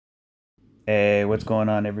Hey, what's going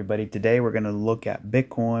on, everybody? Today we're going to look at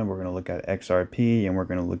Bitcoin, we're going to look at XRP, and we're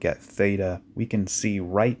going to look at THETA. We can see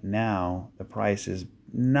right now the price is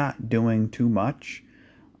not doing too much.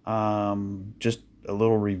 Just a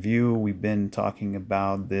little review. We've been talking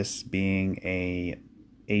about this being a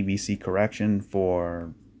ABC correction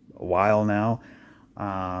for a while now.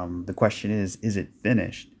 The question is it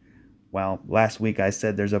finished? Well, last week I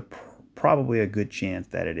said there's probably a good chance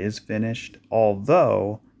that it is finished,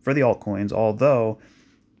 although for the altcoins, although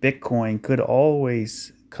Bitcoin could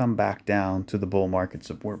always come back down to the bull market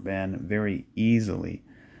support band very easily.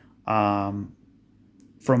 Um,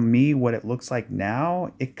 from me, what it looks like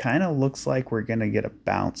now, it kind of looks like we're gonna get a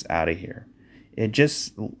bounce out of here. It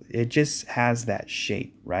just it just has that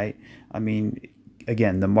shape, right? I mean,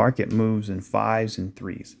 again, the market moves in fives and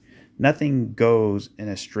threes. Nothing goes in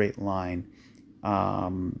a straight line.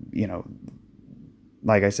 You know,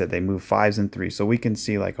 like I said, they move fives and threes. So we can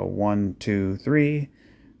see like a 1, 2, 3,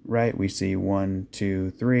 right? We see 1, 2,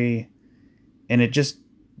 3, and it just,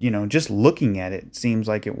 just looking at it seems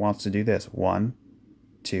like it wants to do this 1,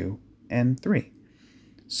 2, and 3.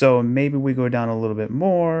 So maybe we go down a little bit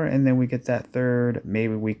more and then we get that third.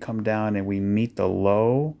 Maybe we come down and we meet the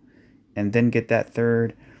low and then get that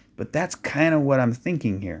third. But that's kind of what I'm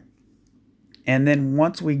thinking here. And then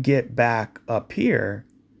once we get back up here,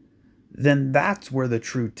 then that's where the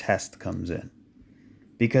true test comes in.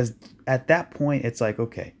 Because at that point, it's like,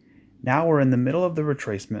 okay, now we're in the middle of the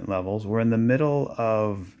retracement levels. We're in the middle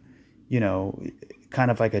of,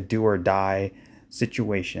 kind of like a do or die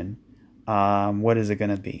situation. What is it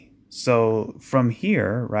going to be? So from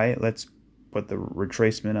here, right, let's put the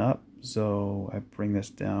retracement up. So I bring this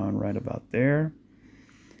down right about there.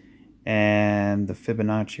 And the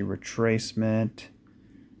Fibonacci retracement,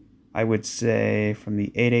 I would say from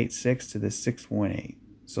the 886 to the 618.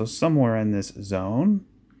 So somewhere in this zone.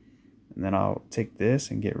 And then I'll take this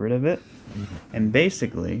and get rid of it. And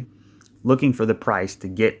basically, looking for the price to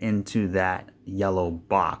get into that yellow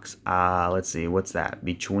box. Let's see, what's that?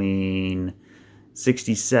 Between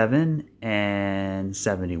 67 and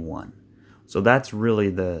 71. So that's really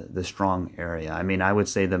the strong area. I mean, I would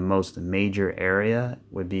say the most major area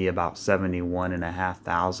would be about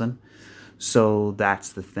 71,500. So that's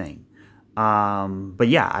the thing. But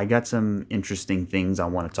yeah, I got some interesting things I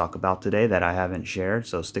want to talk about today that I haven't shared,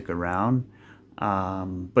 so stick around.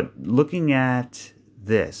 But looking at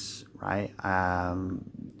this, right,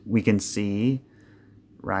 we can see,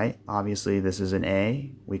 right, obviously this is an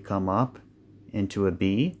A. We come up into a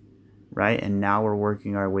B, right, and now we're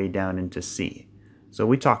working our way down into C. So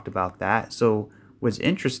we talked about that. So what's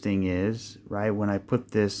interesting is, right, when I put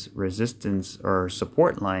this resistance or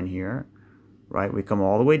support line here, right, we come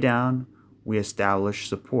all the way down, we establish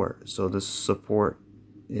support. So this support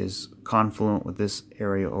is confluent with this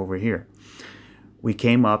area over here. We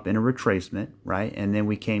came up in a retracement, right, and then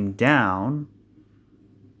we came down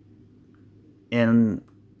in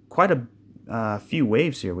quite a few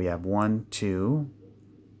waves here. We have 1, 2,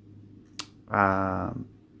 1,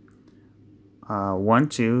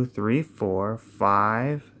 2, 3, 4,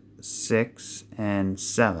 5, 6, and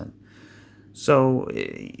 7. So,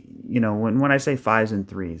 when I say fives and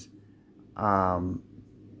threes, the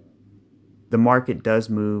market does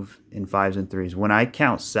move in fives and threes. When I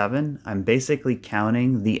count 7, I'm basically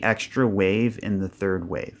counting the extra wave in the third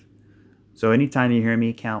wave. So anytime you hear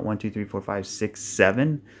me count 1, 2, 3, 4, 5, 6,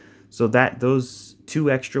 7, so that those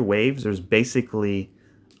 2 extra waves, there's basically,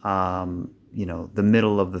 the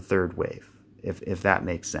middle of the third wave, if that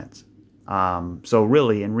makes sense. So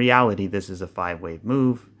really, in reality, this is a 5-wave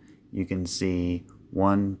move. You can see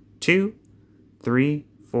 1, 2, 3,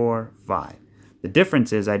 4, 5. The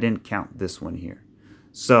difference is I didn't count this one here.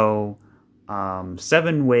 So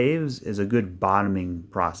 7 waves is a good bottoming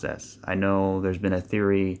process. I know there's been a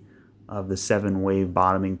theory of the 7-wave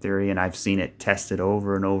bottoming theory, and I've seen it tested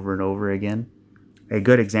over and over and over again. A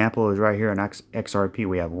good example is right here on XRP.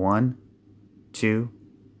 We have 1, 2,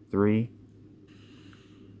 3,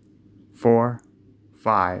 4,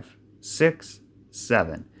 5, 6,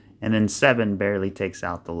 7. And then 7 barely takes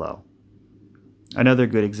out the low. Another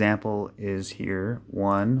good example is here.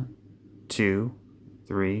 1, 2,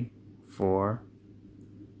 3, 4,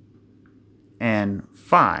 and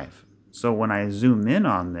 5. So when I zoom in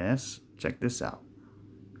on this, check this out.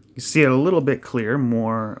 You see it a little bit clear,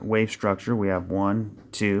 more wave structure. We have 1,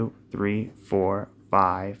 2, 3, 4,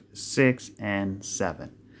 5, 6, and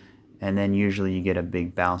 7. And then usually you get a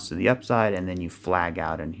big bounce to the upside and then you flag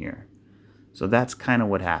out in here. So that's kind of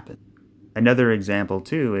what happened. Another example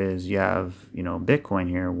too is you have, Bitcoin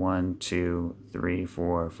here, 1, 2, 3,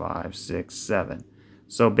 4, 5, 6, 7.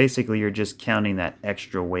 So basically, you're just counting that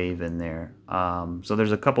extra wave in there. So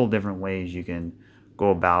there's a couple different ways you can go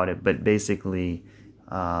about it, but basically,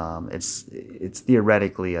 it's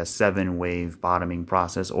theoretically a 7-wave bottoming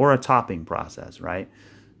process or a topping process, right?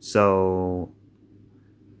 So,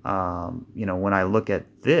 when I look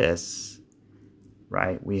at this,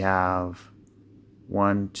 right, we have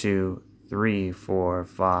 1, 2, 3, 4,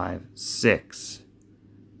 5, 6.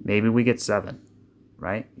 Maybe we get 7.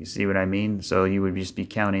 Right? You see what I mean? So you would just be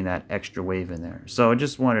counting that extra wave in there. So I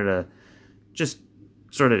just wanted to just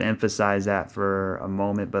sort of emphasize that for a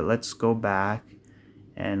moment, but let's go back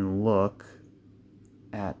and look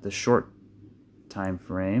at the short time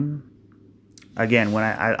frame. Again, when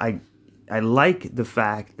I like the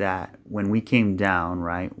fact that when we came down,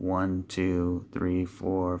 right, 1, 2, 3,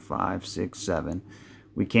 4, 5, 6, 7,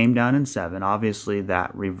 we came down in 7. Obviously,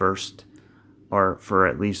 that reversed, or for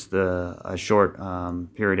at least a short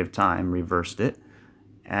period of time, reversed it.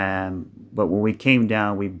 But when we came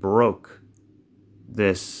down, we broke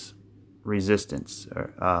this resistance,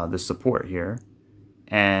 the support here,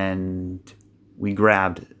 and we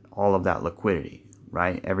grabbed all of that liquidity,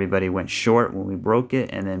 right? Everybody went short when we broke it,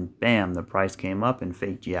 and then bam, the price came up and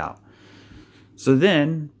faked you out. So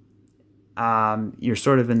then you're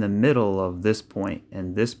sort of in the middle of this point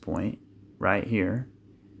and this point right here.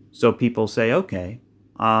 So people say, okay,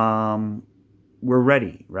 we're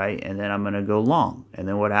ready, right? And then I'm going to go long. And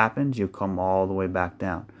then what happens? You come all the way back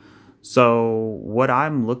down. So what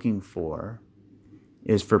I'm looking for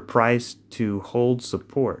is for price to hold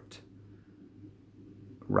support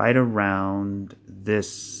right around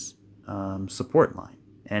this support line.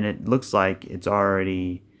 And it looks like it's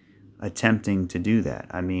already attempting to do that.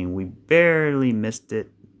 I mean, we barely missed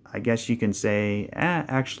it. I guess you can say,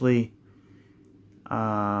 actually,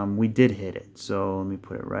 we did hit it. So let me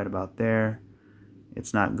put it right about there.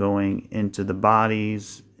 It's not going into the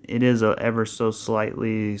bodies. It is ever so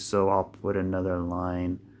slightly, so I'll put another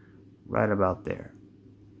line right about there.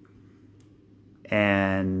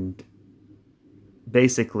 And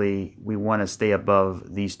basically, we want to stay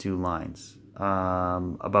above these two lines,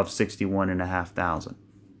 above 61,500.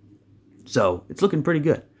 So it's looking pretty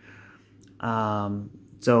good.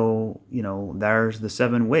 So, there's the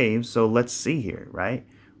 7 waves. So let's see here, right?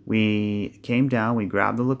 We came down, we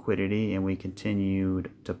grabbed the liquidity, and we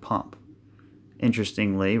continued to pump.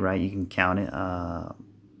 Interestingly, right, you can count it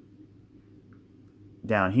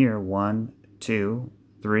down here. 1, 2,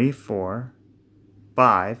 3, 4,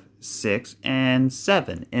 5, 6, and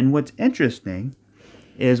 7. And what's interesting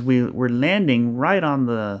is we're landing right on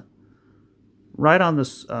the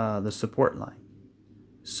support line.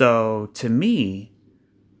 So to me,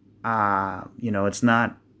 it's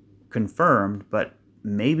not confirmed, but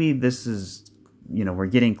maybe this is, we're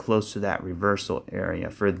getting close to that reversal area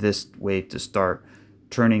for this wave to start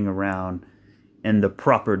turning around in the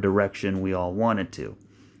proper direction we all wanted to.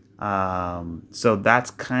 So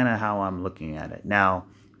that's kind of how I'm looking at it. Now,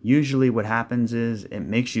 usually what happens is it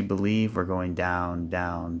makes you believe we're going down,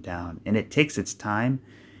 down, down, and it takes its time.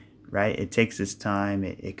 Right? It takes its time.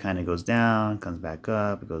 It kind of goes down, comes back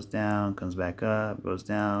up, it goes down, comes back up, goes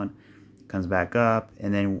down, comes back up,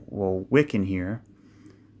 and then we'll wick in here,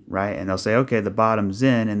 right? And they'll say, okay, the bottom's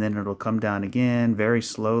in, and then it'll come down again very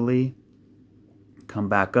slowly, come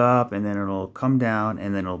back up, and then it'll come down,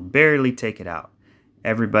 and then it'll barely take it out.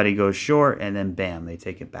 Everybody goes short, and then bam, they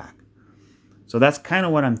take it back. So that's kind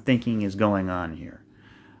of what I'm thinking is going on here,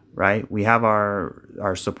 right? We have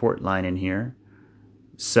our support line in here.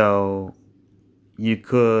 So you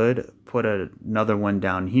could put another one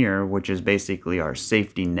down here, which is basically our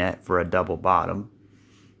safety net for a double bottom.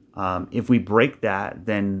 If we break that,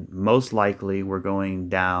 then most likely we're going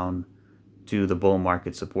down to the bull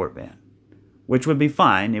market support band, which would be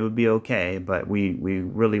fine. It would be okay, but we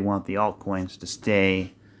really want the altcoins to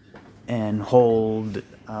stay and hold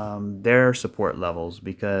their support levels,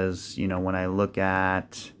 because, when I look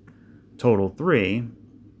at total 3,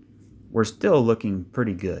 we're still looking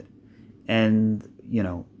pretty good. And,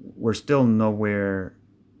 we're still nowhere,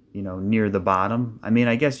 near the bottom. I mean,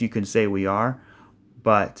 I guess you could say we are,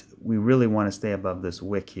 but we really want to stay above this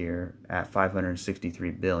wick here at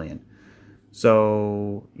 563 billion.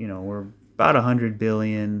 So, we're about 100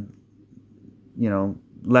 billion,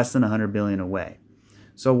 less than 100 billion away.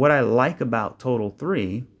 So what I like about total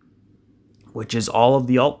 3, which is all of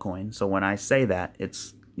the altcoins. So when I say that,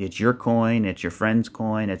 it's your coin, it's your friend's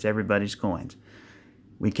coin, it's everybody's coins.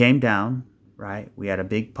 We came down, right? We had a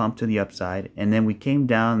big pump to the upside, and then we came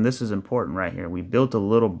down. This is important right here. We built a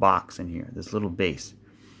little box in here, this little base,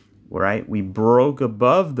 right? We broke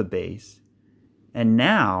above the base, and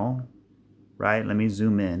now, right, let me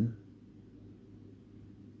zoom in.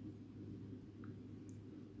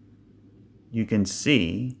 you can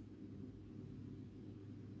see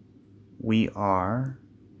we are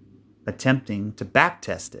attempting to back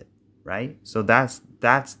test it, right? So that's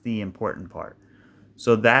the important part.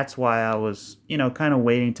 So that's why I was, kind of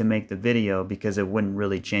waiting to make the video, because it wouldn't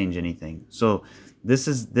really change anything. So this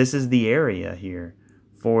is the area here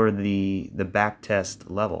for the back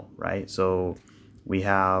test level, right? So we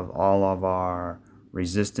have all of our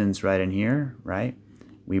resistance right in here, right?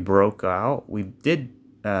 We broke out, we did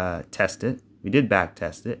test it, we did back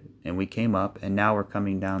test it, and we came up, and now we're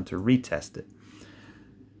coming down to retest it.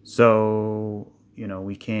 So,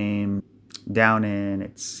 we came down in,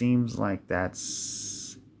 it seems like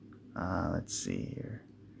that's, let's see here.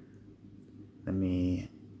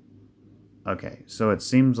 Okay, so it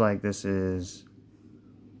seems like this is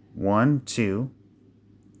 1, 2,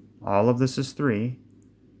 all of this is 3,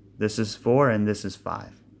 this is 4, and this is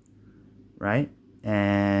 5, right?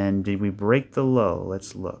 And did we break the low?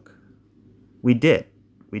 Let's look. We did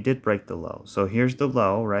break the low. So here's the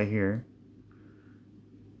low right here,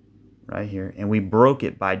 and we broke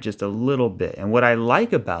it by just a little bit. And what I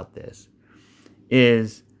like about this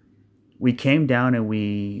is we came down and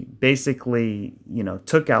we basically,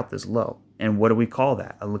 took out this low. And what do we call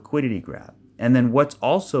that? A liquidity grab. And then what's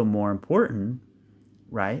also more important,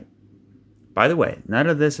 right? By the way, none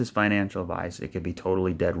of this is financial advice. It could be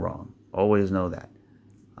totally dead wrong. Always know that.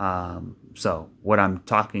 So what I'm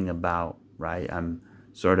talking about, right, I'm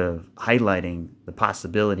sort of highlighting the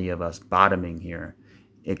possibility of us bottoming here.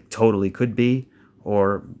 It totally could be,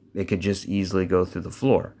 or it could just easily go through the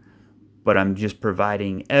floor. But I'm just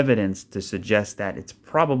providing evidence to suggest that it's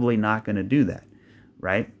probably not going to do that,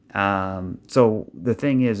 right? So the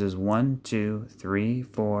thing is 1, 2, 3,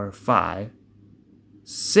 4, 5,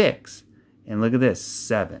 6, and look at this,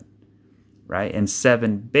 7, right? And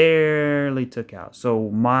 7 barely took out. So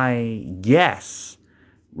my guess,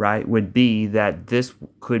 right, would be that this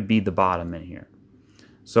could be the bottom in here.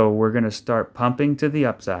 So we're going to start pumping to the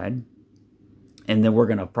upside, and then we're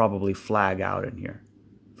going to probably flag out in here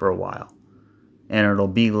for a while. And it'll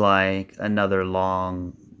be like another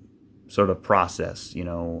long sort of process. Here's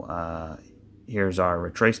our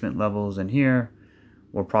retracement levels in here.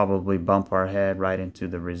 We'll probably bump our head right into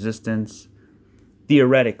the resistance.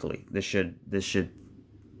 Theoretically, this should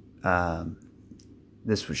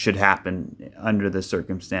happen under the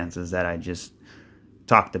circumstances that I just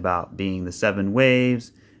talked about, being the 7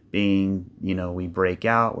 waves, being, we break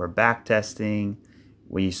out, we're back testing,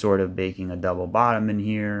 we sort of making a double bottom in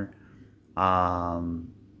here, and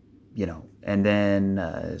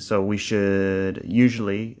then so we should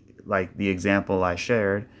usually, like the example I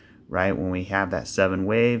shared, right, when we have that 7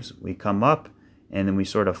 waves, we come up and then we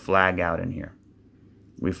sort of flag out in here.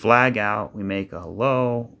 We flag out, we make a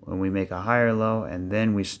low, and we make a higher low, and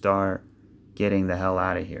then we start getting the hell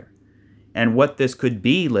out of here. And what this could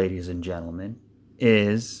be, ladies and gentlemen,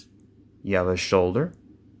 is you have a shoulder,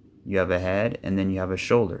 you have a head, and then you have a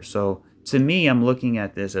shoulder. So to me, I'm looking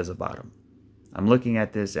at this as a bottom. I'm looking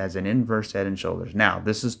at this as an inverse head and shoulders. Now,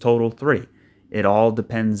 this is total 3. It all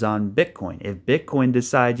depends on Bitcoin. If Bitcoin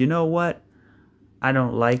decides, you know what, I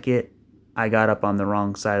don't like it, I got up on the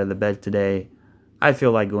wrong side of the bed today, I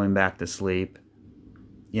feel like going back to sleep,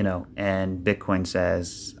 and Bitcoin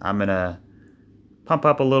says, I'm going to pump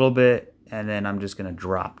up a little bit, and then I'm just going to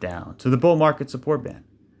drop down to the bull market support band.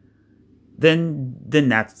 Then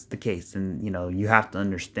that's the case. And, you have to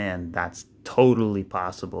understand that's totally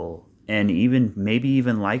possible, and maybe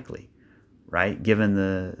even likely, right? Given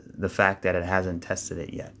the fact that it hasn't tested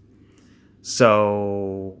it yet.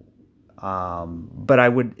 So, but I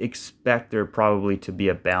would expect there probably to be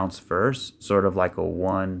a bounce first, sort of like a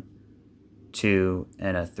 1, 2,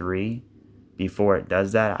 and a 3 before it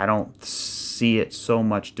does that. I don't see it so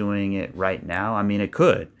much doing it right now. I mean, it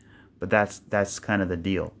could, but that's kind of the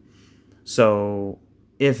deal. So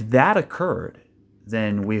if that occurred,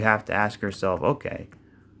 then we have to ask ourselves, okay,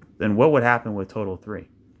 then what would happen with total 3?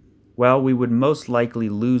 Well, we would most likely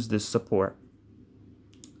lose this support,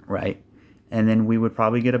 right? And then we would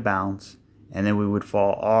probably get a bounce, and then we would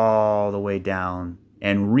fall all the way down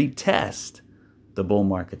and retest the bull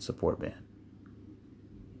market support band.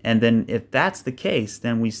 And then if that's the case,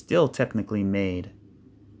 then we still technically made,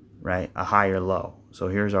 right, a higher low. So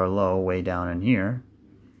here's our low way down in here.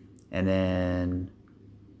 And then,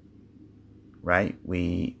 right,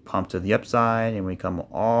 we pump to the upside and we come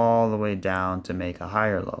all the way down to make a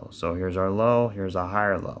higher low. So here's our low, here's a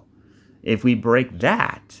higher low. If we break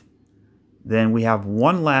that, then we have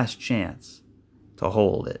one last chance to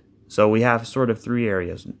hold it. So we have sort of 3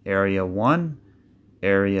 areas. Area 1,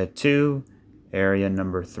 area 2, area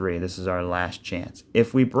number 3. This is our last chance.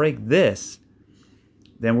 If we break this,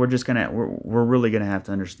 then we're really gonna have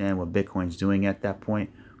to understand what Bitcoin's doing at that point.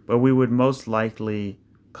 But we would most likely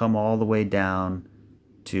come all the way down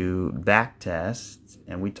to back tests,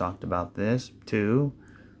 and we talked about this too,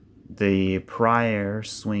 the prior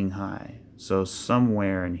swing high. So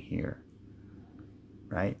somewhere in here,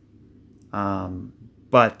 right?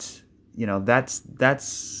 But you know,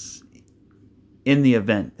 that's in the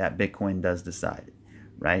event that Bitcoin does decide,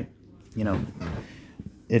 right? You know,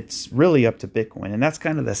 it's really up to Bitcoin, and that's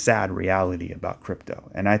kind of the sad reality about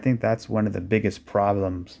crypto. And I think that's one of the biggest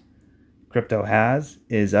problems crypto has,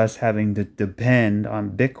 is us having to depend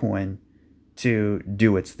on Bitcoin to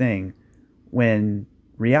do its thing, when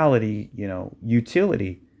reality, you know,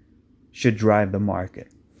 utility should drive the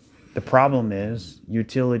market. The problem is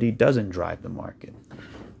utility doesn't drive the market,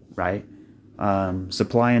 right?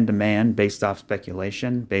 Supply and demand based off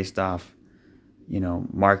speculation, based off, you know,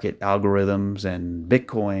 market algorithms and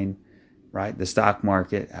Bitcoin, right? The stock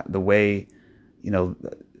market, the way, you know,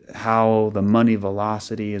 how the money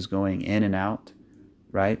velocity is going in and out,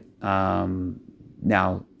 right?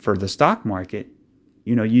 Now, for the stock market,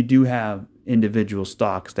 you know, you do have individual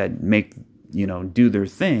stocks that make, you know, do their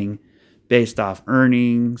thing based off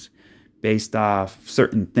earnings, based off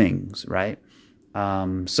certain things, right?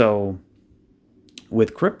 So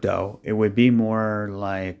with crypto, it would be more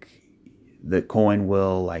like the coin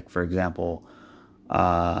will, like, for example,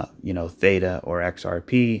 you know, THETA or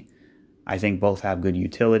XRP. I think both have good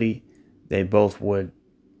utility. They both would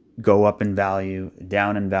go up in value,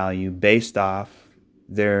 down in value based off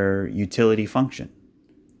their utility function.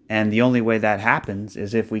 And the only way that happens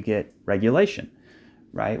is if we get regulation,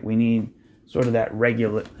 right? We need sort of that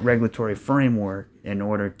regulatory framework in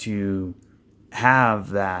order to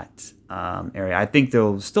have that area. I think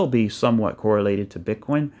they'll still be somewhat correlated to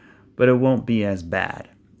Bitcoin, but it won't be as bad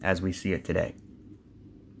as we see it today.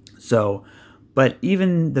 So, but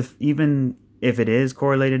even if it is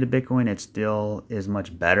correlated to Bitcoin, it still is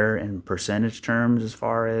much better in percentage terms as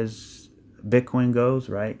far as Bitcoin goes,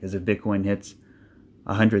 right? Because if Bitcoin hits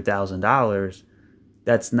 $100,000,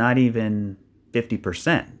 that's not even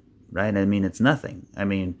 50%, right? I mean, it's nothing. I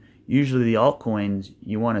mean, usually the altcoins,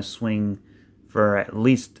 you want to swing for at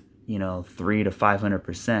least, you know, 300 to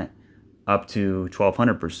 500%, up to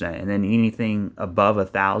 1,200%, and then anything above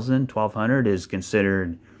 1,000, 1,200 is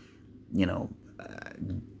considered, you know,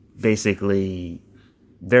 basically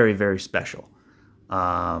very, very special.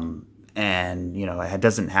 And, you know, it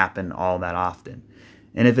doesn't happen all that often.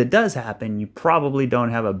 And if it does happen, you probably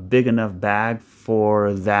don't have a big enough bag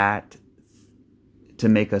for that to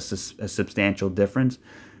make a substantial difference.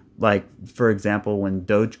 Like, for example, when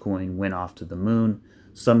Dogecoin went off to the moon,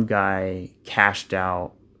 some guy cashed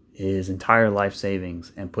out his entire life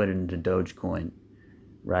savings and put it into Dogecoin,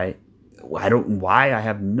 right? I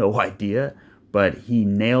have no idea, but he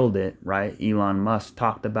nailed it, right? Elon Musk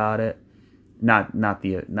talked about it, not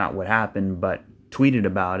what happened, but tweeted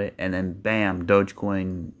about it, and then bam,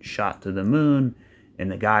 Dogecoin shot to the moon,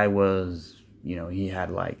 and the guy was, you know, he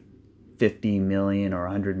had like 50 million or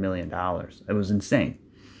 $100 million. It was insane.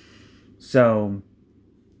 So,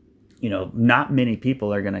 you know, not many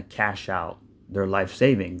people are going to cash out their life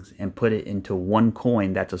savings and put it into one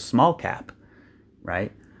coin that's a small cap,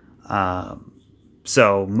 right?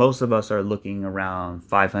 So most of us are looking around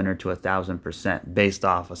 500 to 1,000% based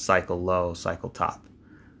off a cycle low, cycle top,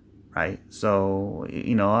 right? So,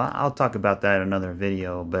 you know, I'll talk about that in another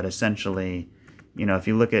video, but essentially, you know, if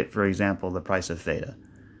you look at, for example, the price of THETA,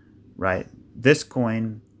 right? This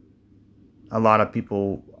coin, a lot of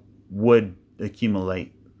people would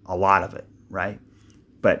accumulate a lot of it, right?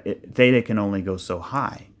 But THETA can only go so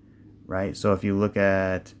high, right? So if you look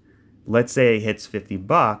at, let's say it hits 50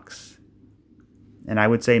 bucks, and I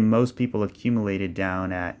would say most people accumulated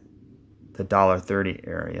down at the $1.30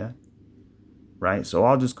 area, right? So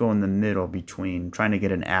I'll just go in the middle between, trying to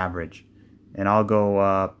get an average, and I'll go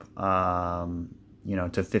up, you know,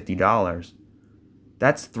 to $50.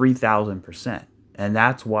 That's 3,000%, and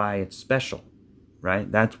that's why it's special,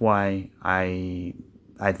 right? That's why I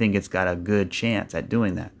think it's got a good chance at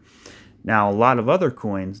doing that. Now, a lot of other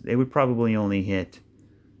coins, they would probably only hit,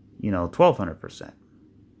 you know, 1,200%,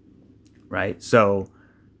 right? So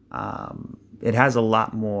it has a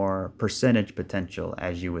lot more percentage potential,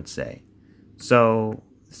 as you would say. So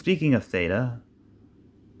speaking of THETA,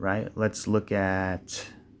 right? Let's look at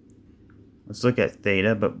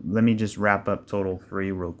THETA, but let me just wrap up Total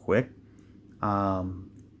 3 real quick.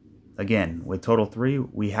 Again, with Total 3,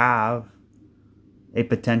 we have a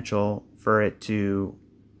potential for it to,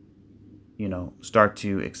 you know, start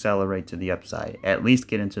to accelerate to the upside, at least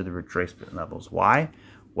get into the retracement levels. Why?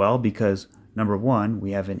 Well, because number one,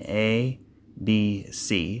 we have an A, B,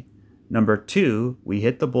 C. Number 2, we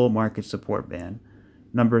hit the bull market support band.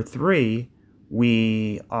 Number 3,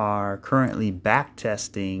 we are currently back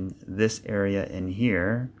testing this area in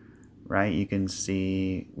here, right? You can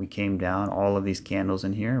see we came down all of these candles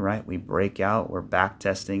in here, right? We break out, we're back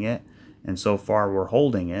testing it, and so far we're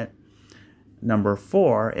holding it. Number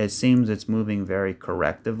 4, it seems it's moving very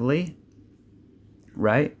correctively,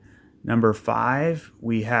 right? Number 5,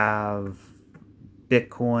 we have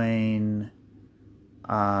Bitcoin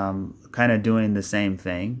kind of doing the same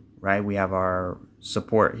thing, right? We have our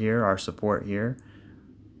support here,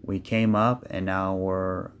 We came up and now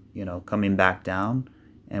we're, coming back down,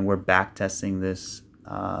 and we're back testing this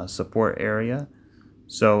support area.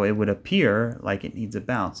 So it would appear like it needs a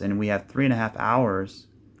bounce, and we have 3.5 hours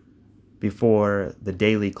before the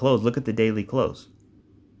daily close. Look at the daily close.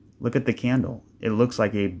 Look at the candle. It looks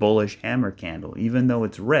like a bullish hammer candle, even though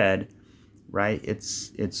it's red, right?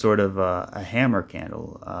 It's sort of a hammer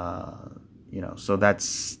candle, so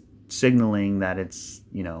that's signaling that it's,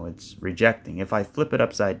 it's rejecting. If I flip it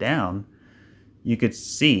upside down, you could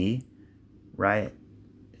see, right?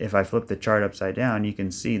 If I flip the chart upside down, you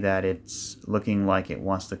can see that it's looking like it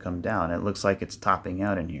wants to come down. It looks like it's topping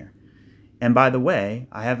out in here. And by the way,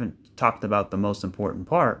 I haven't talked about the most important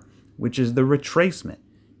part, which is the retracement.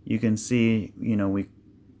 You can see, we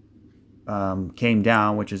came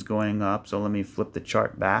down, which is going up. So let me flip the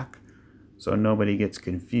chart back so nobody gets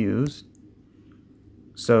confused.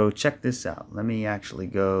 So check this out. Let me actually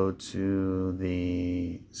go to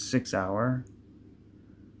the 6 hour.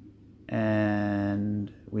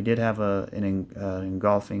 And we did have an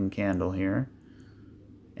engulfing candle here.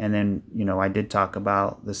 And then, I did talk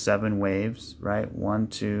about the 7 waves, right? 1,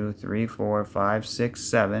 2, 3, 4, 5, 6,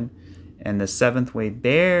 7. And the 7th wave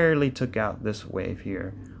barely took out this wave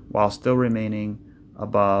here, while still remaining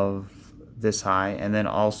above this high, and then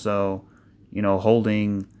also,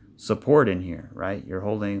 holding support in here, right? You're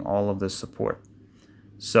holding all of this support.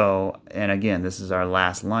 So, and again, this is our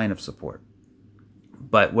last line of support.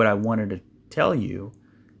 But what I wanted to tell you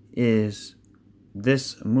is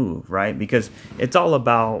this move, right? Because it's all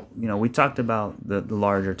about, we talked about the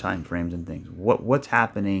larger time frames and things. What's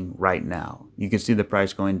happening right now? You can see the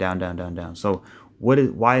price going down, down, down, down. So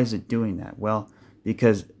why is it doing that? Well,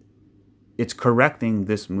 because it's correcting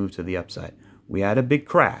this move to the upside. We had a big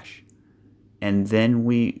crash, and then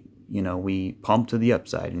we pumped to the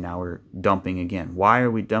upside, and now we're dumping again. Why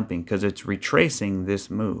are we dumping? Because it's retracing this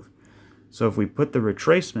move. So if we put the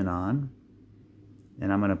retracement on,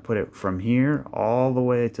 and I'm going to put it from here all the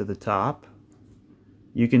way to the top,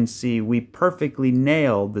 you can see we perfectly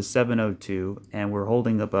nailed the 702, and we're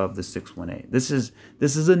holding above the 618. This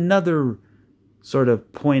is another sort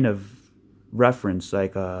of point of reference,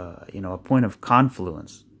 like a point of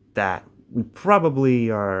confluence that we probably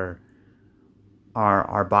are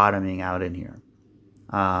bottoming out in here.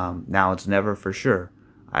 Now it's never for sure.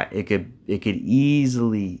 It could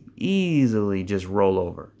easily just roll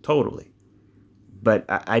over totally. But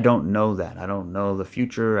I don't know that. I don't know the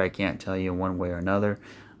future. I can't tell you one way or another.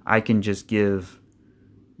 I can just give,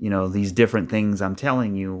 these different things I'm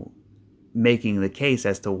telling you, making the case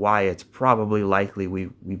as to why it's probably likely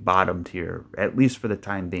we bottomed here, at least for the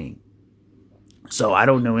time being. So I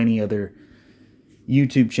don't know any other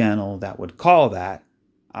YouTube channel that would call that.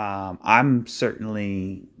 I'm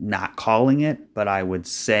certainly not calling it, but I would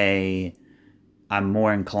say I'm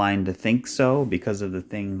more inclined to think so because of the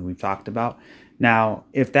thing we've talked about. Now,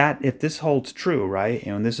 if this holds true, right,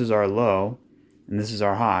 and this is our low, and this is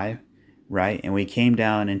our high, right, and we came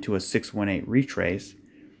down into a 618 retrace,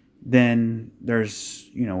 then there's,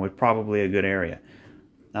 it's probably a good area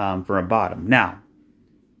for a bottom. Now,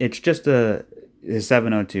 it's just a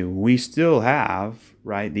 702. We still have,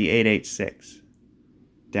 right, the 886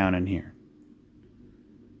 down in here.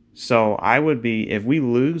 So I would be, if we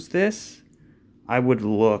lose this, I would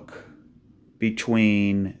look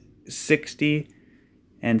between 60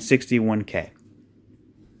 and 61K,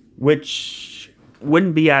 which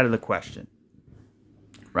wouldn't be out of the question,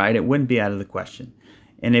 right? It wouldn't be out of the question.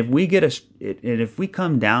 And if we if we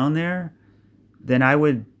come down there, then I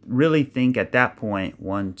would really think at that point,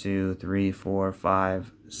 1, 2, 3, 4,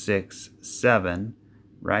 5, 6, 7,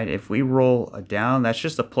 right? If we roll down, that's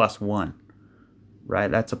just a +1,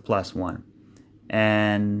 right? That's a +1.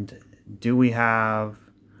 And do we have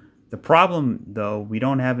the problem, though? We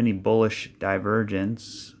don't have any bullish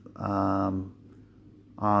divergence on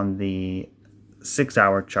the 6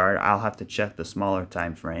 hour chart. I'll have to check the smaller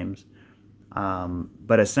time frames.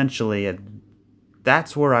 But essentially,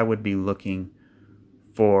 that's where I would be looking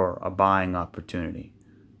for a buying opportunity.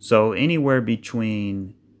 So anywhere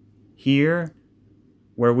between here,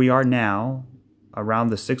 where we are now,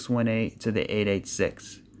 around the 618 to the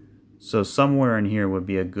 886. So somewhere in here would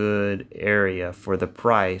be a good area for the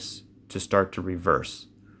price to start to reverse.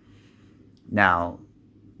 Now,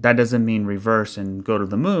 that doesn't mean reverse and go to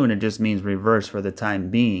the moon. It just means reverse for the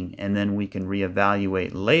time being. And then we can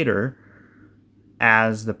reevaluate later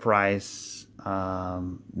as the price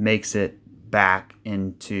makes it back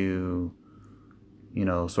into, you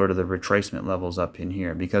know, sort of the retracement levels up in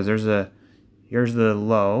here. Because here's the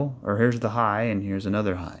low, or here's the high, and here's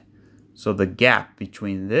another high. So the gap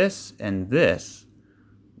between this and this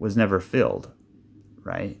was never filled,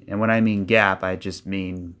 right? And when I mean gap, I just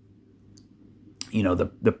mean, you know,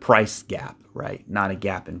 the price gap, right? Not a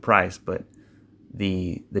gap in price, but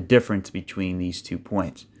the difference between these 2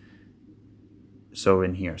 points. So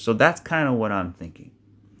in here. So that's kind of what I'm thinking.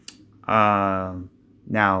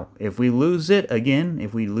 Now, if we lose it, again,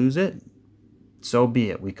 if we lose it, so be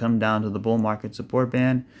it. We come down to the bull market support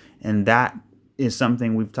band, and that is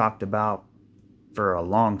something we've talked about for a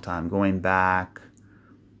long time, going back,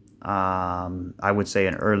 I would say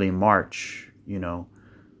in early March, you know,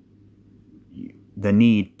 the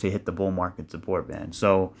need to hit the bull market support band.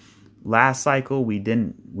 So last cycle we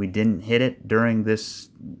didn't hit it during this,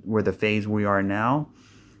 where the phase we are now.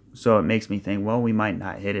 So it makes me think, well, we might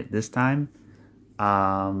not hit it this time,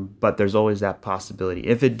 but there's always that possibility.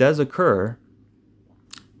 If it does occur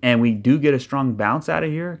and we do get a strong bounce out of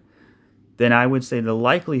here, then I would say the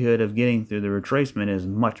likelihood of getting through the retracement is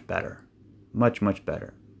much better, much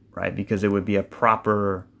better, right? Because it would be a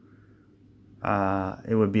proper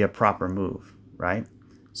move, right?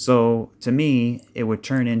 So to me, it would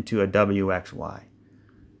turn into a WXY.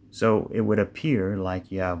 So it would appear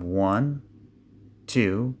like you have 1,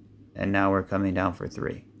 2, and now we're coming down for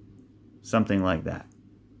 3, something like that,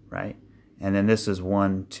 right? And then this is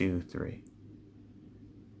 1, 2, 3,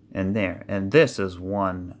 and there, and this is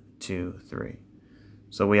 1, 2, 3.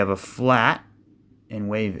 So we have a flat in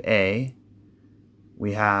wave A.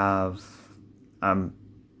 We have a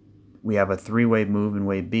 3-wave move in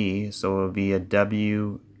wave B, so it would be a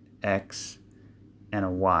W, X, and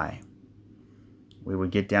a Y. We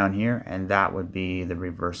would get down here, and that would be the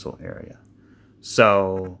reversal area.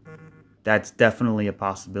 So that's definitely a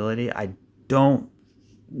possibility. I don't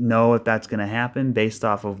know if that's going to happen based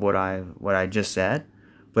off of what I just said,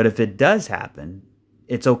 but if it does happen,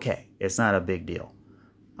 it's okay. It's not a big deal.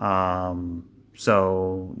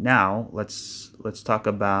 So now let's talk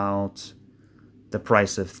about the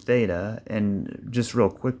price of theta. And just real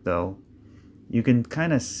quick though, you can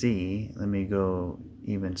kind of see, let me go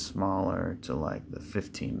even smaller to like the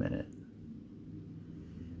 15-minute.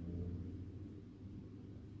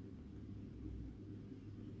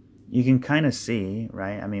 You can kind of see,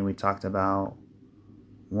 right? I mean, we talked about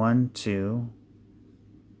 1, 2,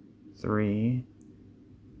 3,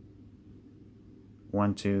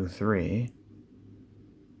 1, 2, 3,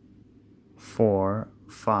 4,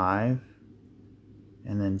 5,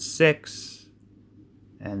 and then 6,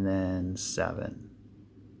 and then 7.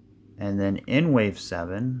 And then in wave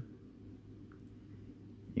 7,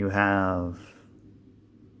 you have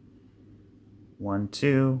 1,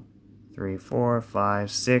 2, 3, 4,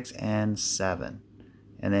 5, 6, and 7.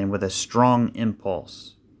 And then with a strong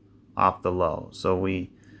impulse off the low. So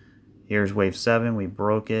here's wave 7, we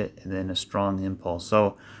broke it, and then a strong impulse.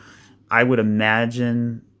 So I would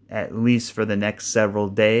imagine, at least for the next several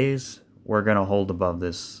days, we're going to hold above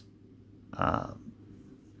this.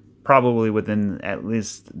 Probably within at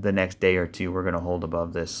least the next day or two, we're going to hold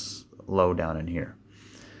above this low down in here.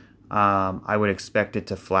 I would expect it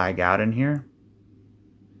to flag out in here.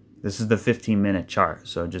 This is the 15-minute chart,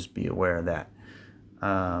 so just be aware of that.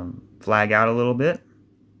 Flag out a little bit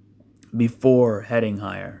before heading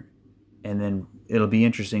higher. And then it'll be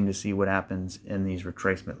interesting to see what happens in these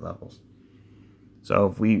retracement levels.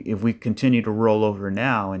 So if we continue to roll over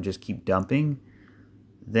now and just keep dumping,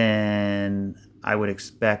 then I would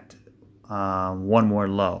expect one more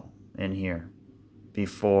low in here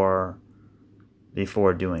before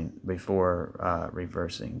reversing.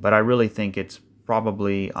 But I really think it's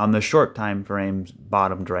probably on the short time frames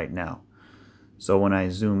bottomed right now. So when I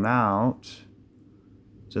zoom out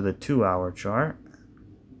to the 2-hour chart,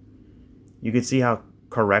 you can see how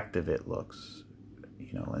corrective it looks,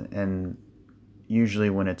 you know, and usually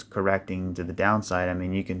when it's correcting to the downside, I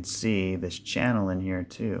mean, you can see this channel in here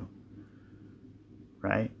too,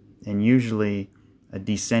 right? And usually a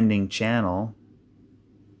descending channel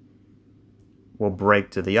will break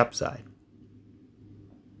to the upside.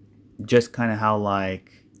 Just kind of how,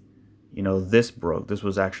 like, you know, this broke. This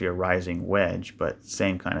was actually a rising wedge, but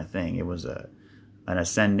same kind of thing. It was an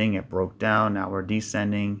ascending, it broke down, now we're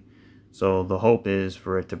descending. So the hope is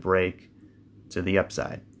for it to break to the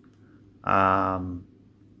upside. And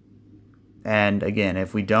again,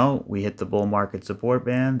 if we don't, we hit the bull market support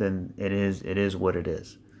band, then it is what it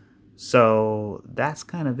is. So that's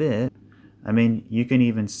kind of it. I mean, you can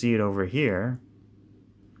even see it over here,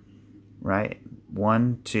 right?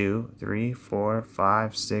 1, 2, 3, 4,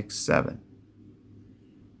 5, 6, 7.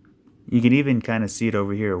 You can even kind of see it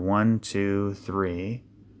over here. 1, 2, 3,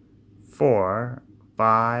 4,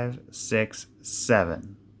 5, 6,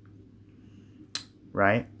 7.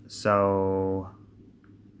 Right? So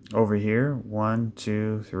over here, 1,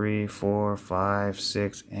 2, 3, 4, 5,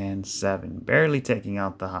 6, and 7. Barely taking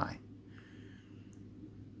out the high.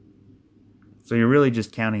 So you're really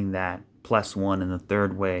just counting that +1 in the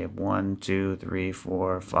third wave. 1, 2, 3,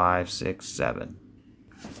 4, 5, 6, 7.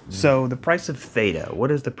 So the price of theta.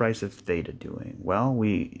 What is the price of theta doing? Well,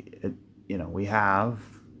 we have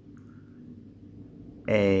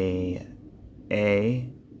a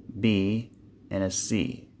B, and a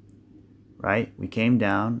C. Right? We came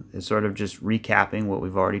down. It's sort of just recapping what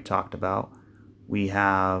we've already talked about. We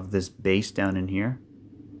have this base down in here.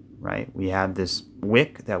 Right? We had this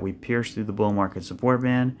wick that we pierced through the bull market support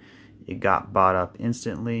band. It got bought up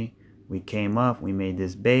instantly. We came up. We made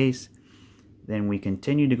this base. Then we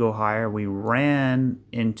continued to go higher. We ran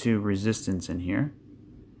into resistance in here.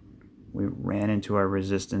 We ran into our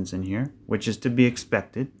resistance in here, which is to be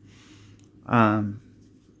expected.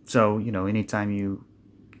 So, anytime you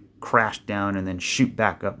crash down and then shoot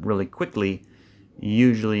back up really quickly, you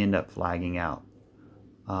usually end up flagging out.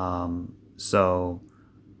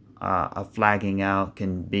 A flagging out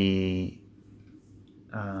can be,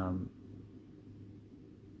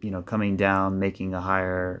 coming down, making a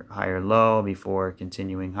higher low before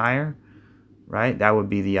continuing higher, right? That would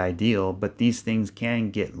be the ideal, but these things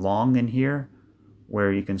can get long in here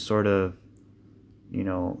where you can sort of,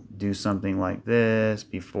 do something like this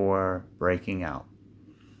before breaking out,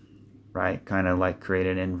 right? Kind of like create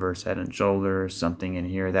an inverse head and shoulders, something in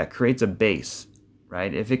here that creates a base,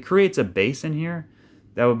 right? If it creates a base in here,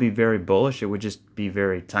 that would be very bullish. It would just be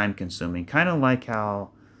very time consuming, kind of like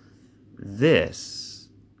how this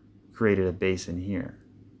created a base in here.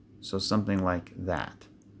 So something like that,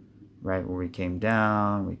 right? Where we came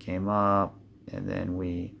down, we came up, and then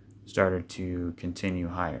we started to continue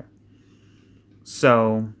higher.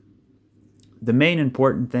 So the main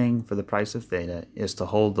important thing for the price of theta is to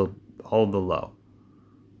hold the low,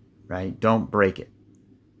 right? Don't break it.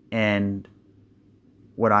 And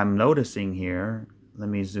what I'm noticing here, let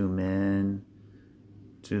me zoom in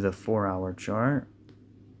to the 4-hour chart.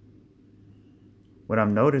 What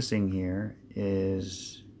I'm noticing here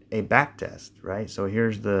is a back test, right? So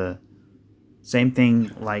here's the same thing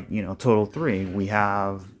like, total 3. We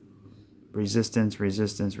have resistance,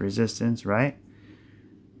 resistance, resistance, right?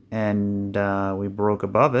 And we broke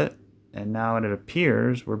above it, and now it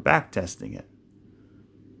appears we're back testing it.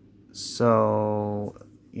 So,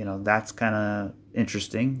 that's kind of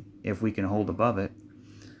interesting if we can hold above it.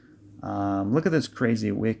 Look at this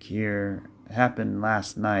crazy wick here. It happened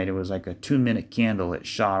last night. It was like a 2-minute candle. It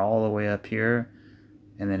shot all the way up here,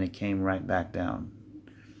 and then it came right back down.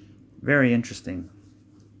 Very interesting.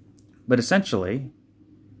 But essentially,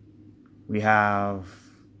 we have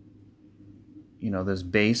this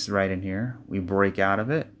base right in here. We break out of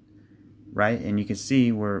it, right? And you can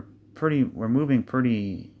see we're moving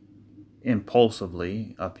pretty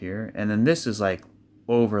impulsively up here. And then this is like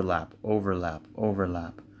overlap, overlap,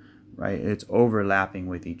 overlap, right? It's overlapping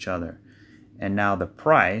with each other. And now the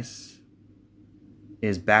price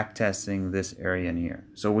is back testing this area in here.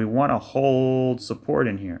 So we want to hold support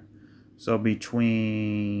in here. So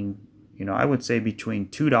between, I would say between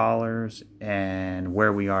 $2 and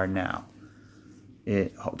where we are now,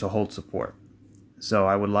 to hold support. So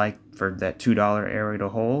I would like for that $2 area to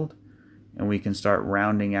hold, and we can start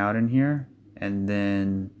rounding out in here and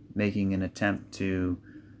then making an attempt to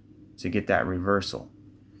get that reversal.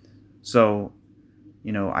 So,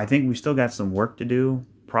 I think we still got some work to do.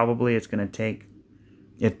 Probably it's going to take,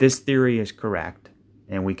 if this theory is correct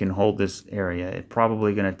and we can hold this area, it's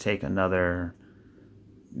probably going to take another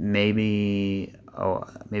maybe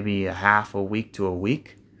a half a week to a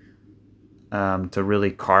week to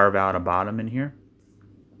really carve out a bottom in here.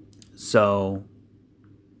 So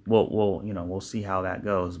we'll see how that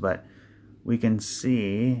goes, but we can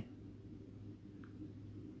see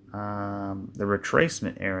the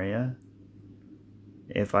retracement area.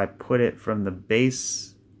 If I put it from the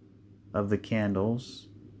base of the candles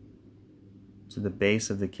to the base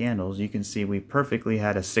of the candles, you can see we perfectly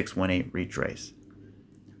had a 618 retrace,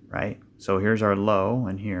 right? So here's our low,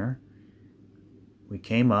 and here we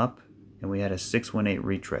came up, and we had a 618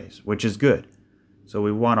 retrace, which is good. So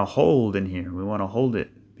we want to hold in here. We want to hold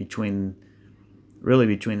it really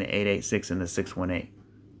between the 886 and the 618.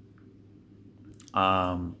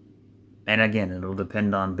 And again, it'll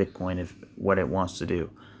depend on Bitcoin what it wants to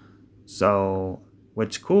do. So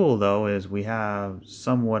what's cool though is we have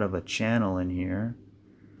somewhat of a channel in here,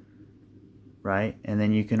 right? And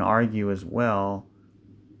then you can argue as well,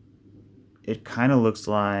 it kind of looks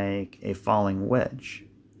like a falling wedge.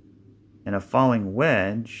 And a falling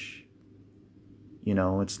wedge, you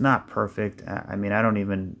know, it's not perfect. I mean, I don't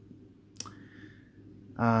even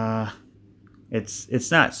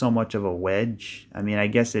it's not so much of a wedge. I mean, I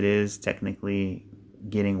guess it is technically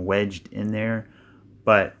getting wedged in there,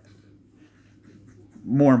 but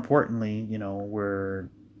more importantly, you know, we're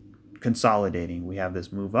consolidating. We have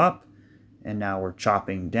this move up, and now we're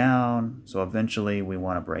chopping down, so eventually we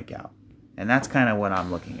want to break out. And that's kind of what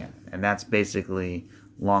I'm looking at. And that's basically,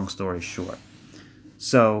 long story short.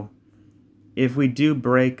 So if we do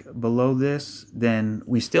break below this, then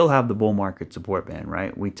we still have the bull market support band,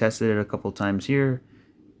 right? We tested it a couple times here.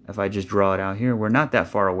 If I just draw it out here, we're not that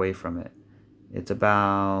far away from it. It's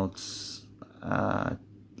about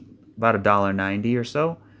 $1.90 or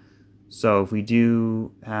so. So if we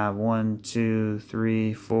do have 1, 2,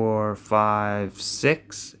 3, 4, 5,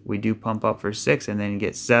 6, we do pump up for 6 and then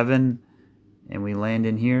get 7, and we land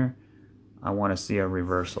in here, I want to see a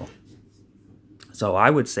reversal. So I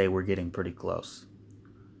would say we're getting pretty close,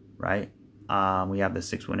 right? We have the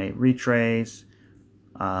 618 retrace,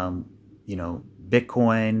 you know,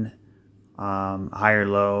 Bitcoin, higher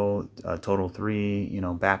low, total 3, you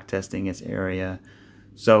know, back testing its area.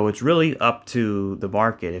 So it's really up to the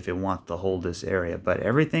market if it wants to hold this area. But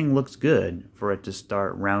everything looks good for it to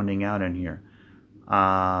start rounding out in here.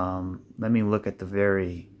 Let me look at the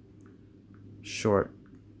very short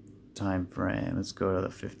time frame. Let's go to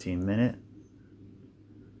the 15-minute.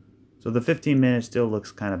 So the 15-minute still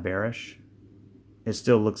looks kind of bearish. It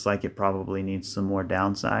still looks like it probably needs some more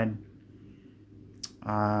downside.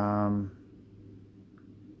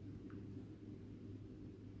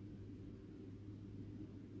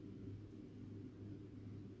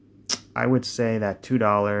 I would say that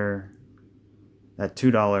 $2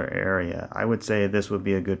 area, I would say this would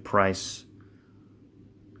be a good price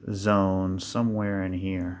zone somewhere in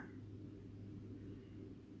here,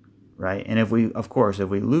 right? And if we, of course, if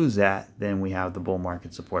we lose that, then we have the bull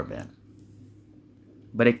market support band.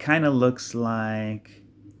 But it kind of looks like,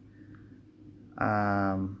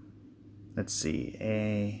 let's see,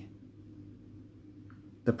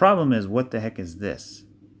 the problem is, what the heck is this?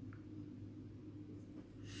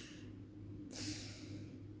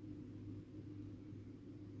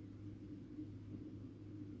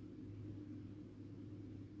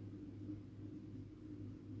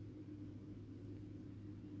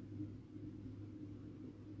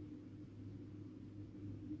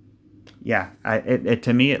 Yeah,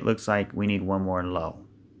 to me it looks like we need one more low.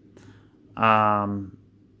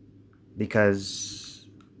 Because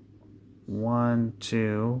 1,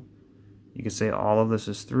 2, you could say all of this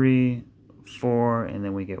is 3, 4, and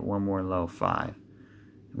then we get one more low, 5.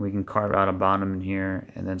 And we can carve out a bottom in here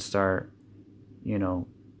and then start, you know,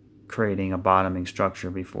 creating a bottoming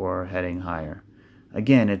structure before heading higher.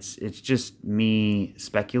 Again, it's just me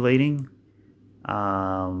speculating.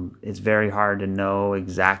 It's very hard to know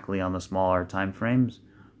exactly on the smaller time frames,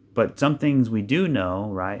 but some things we do know,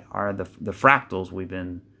 right, are the fractals we've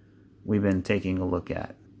been taking a look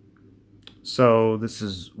at. So this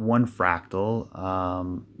is one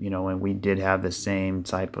fractal, you know, and we did have the same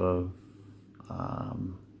type of,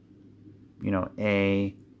 you know,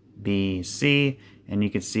 A, B, C, and you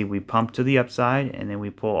can see we pump to the upside and then we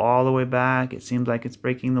pull all the way back. It seems like it's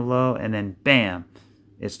breaking the low, and then bam,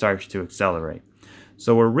 it starts to accelerate.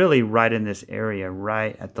 So we're really right in this area,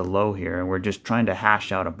 right at the low here, and we're just trying to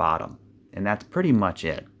hash out a bottom. And that's pretty much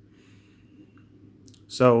it.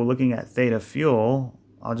 So looking at Theta Fuel,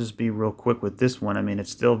 I'll just be real quick with this one. I mean, it's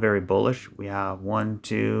still very bullish. We have 1,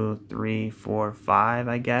 2, 3, 4, 5,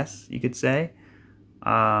 I guess you could say.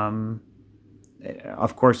 Of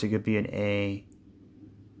course, it could be an A,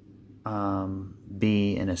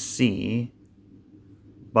 B, and a C.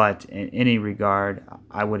 But in any regard,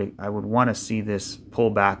 I would want to see this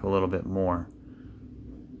pull back a little bit more,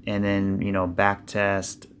 and then, you know, back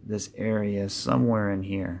test this area somewhere in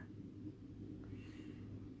here,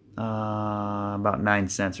 about 9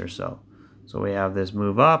 cents or so. So we have this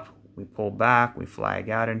move up, we pull back, we flag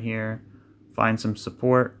out in here, find some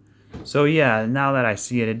support. So yeah, now that I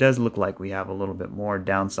see it, it does look like we have a little bit more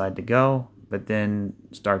downside to go, but then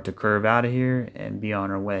start to curve out of here and be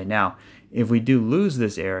on our way. Now, if we do lose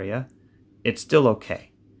this area, it's still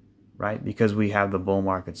okay, right? Because we have the bull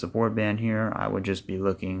market support band here, I would just be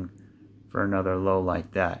looking for another low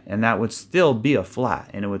like that. And that would still be a flat,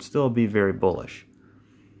 and it would still be very bullish,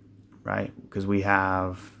 right? Because we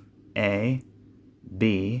have A,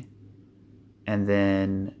 B, and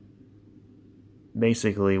then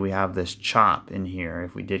basically we have this chop in here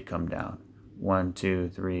if we did come down. 1, 2,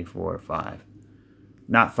 3, 4, 5.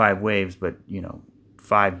 Not 5 waves, but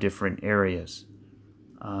 5 different areas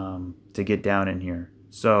to get down in here.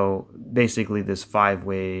 So basically this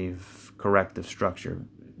 5-wave corrective structure,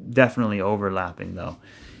 definitely overlapping though.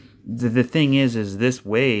 The thing is this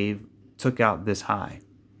wave took out this high.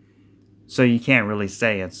 So you can't really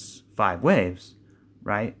say it's 5 waves,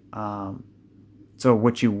 right? So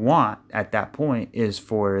what you want at that point is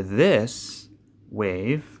for this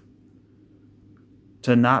wave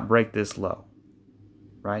to not break this low,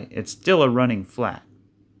 right? It's still a running flat.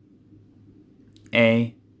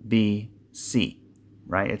 A, B, C,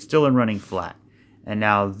 right? It's still a running flat. And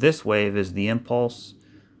now this wave is the impulse,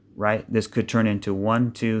 right? This could turn into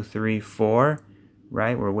 1, 2, 3, 4,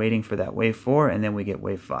 right? We're waiting for that wave 4, and then we get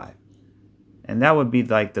wave 5. And that would be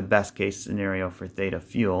like the best case scenario for theta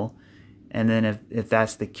fuel. And then if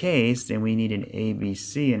that's the case, then we need an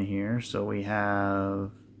ABC in here. So we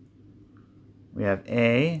have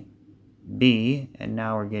A, B, and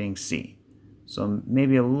now we're getting C. So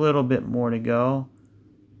maybe a little bit more to go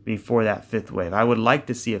before that 5th wave. I would like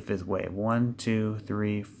to see a 5th wave. 1, 2,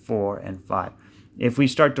 3, 4, and 5. If we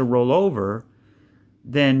start to roll over,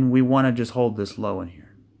 then we want to just hold this low in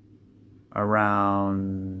here.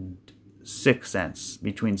 Around 6 cents,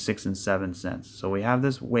 between 6 and 7 cents. So we have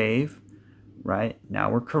this wave, right? Now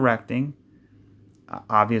we're correcting.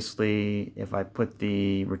 Obviously, if I put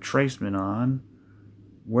the retracement on,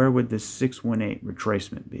 where would the 618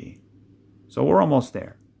 retracement be? So we're almost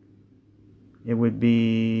there. It would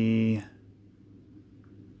be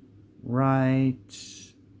right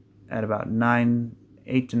at about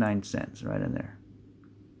 8 to 9 cents, right in there.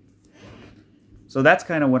 So that's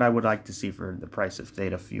kind of what I would like to see for the price of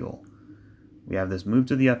theta fuel. We have this move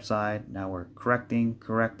to the upside. Now we're correcting.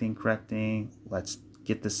 Let's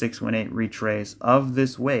get the 618 retrace of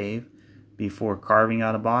this wave before carving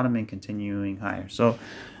out a bottom and continuing higher. So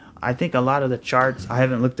I think a lot of the charts, I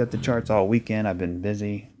haven't looked at the charts all weekend. I've been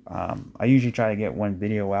busy. I usually try to get one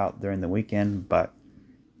video out during the weekend, but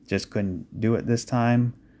just couldn't do it this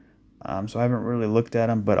time. So I haven't really looked at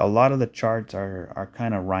them, but a lot of the charts are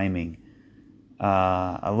kind of rhyming.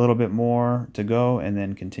 A little bit more to go and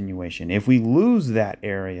then continuation. If we lose that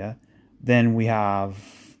area, then we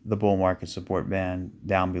have the bull market support band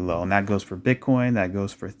down below. And that goes for Bitcoin, that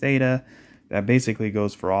goes for Theta, that basically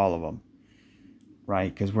goes for all of them,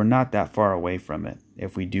 right? Because we're not that far away from it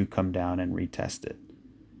if we do come down and retest it.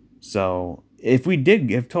 So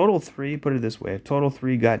if total 3, put it this way, if total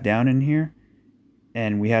 3 got down in here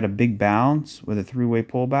and we had a big bounce with a 3-way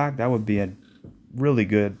pullback, that would be a really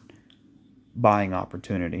good buying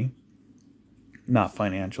opportunity. Not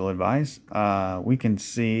financial advice. We can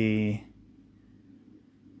see.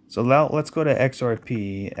 So now let's go to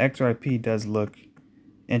XRP. XRP does look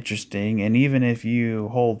interesting, and even if you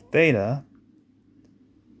hold theta,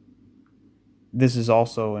 this is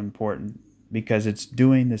also important because it's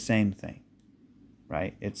doing the same thing,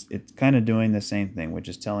 right? It's kind of doing the same thing, which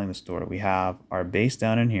is telling the story. We have our base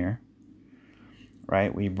down in here,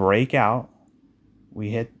 right? We break out, we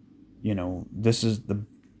hit. This is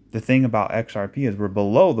the thing about XRP is we're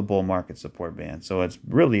below the bull market support band. So it's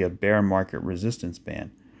really a bear market resistance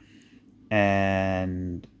band.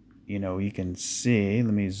 And, you can see,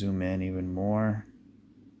 let me zoom in even more.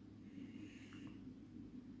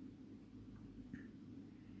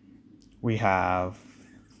 We have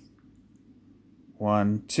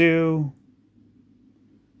 1, 2,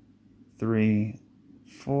 3,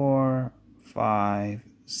 4, 5,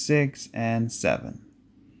 6, and 7.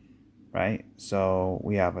 Right? So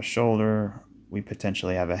we have a shoulder, we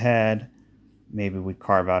potentially have a head, maybe we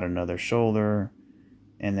carve out another shoulder,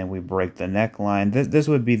 and then we break the neckline. This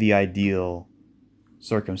would be the ideal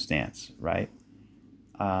circumstance, right?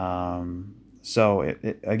 So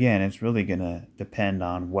again, it's really going to depend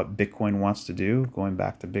on what Bitcoin wants to do. Going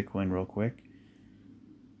back to Bitcoin real quick.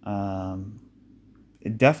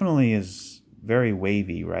 It definitely is very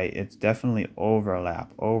wavy, right? It's definitely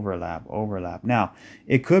overlap. Now,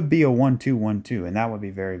 it could be a 1, 2, 1, 2, and that would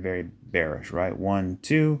be very, very bearish, right? 1,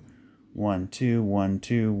 2, 1, 2, 1,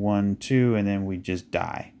 2, 1, 2, and then we just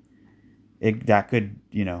die. That could,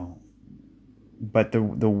 but the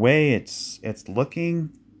way it's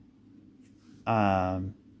looking,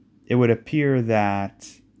 it would appear that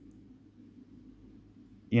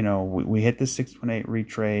you know, we hit the 618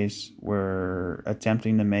 retrace. We're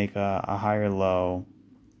attempting to make a higher low.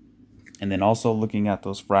 And then also looking at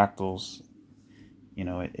those fractals, you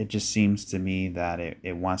know, it just seems to me that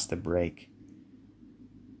it wants to break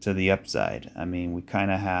to the upside. I mean, we kind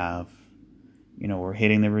of have, you know, we're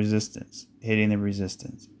hitting the resistance, hitting the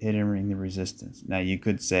resistance, hitting the resistance. Now you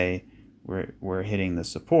could say we're hitting the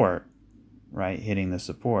support, right? Hitting the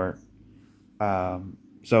support.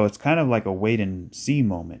 So it's kind of like a wait and see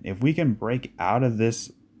moment. If we can break out of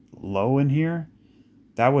this low in here,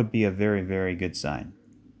 that would be a very, very good sign.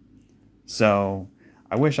 So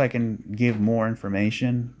I wish I can give more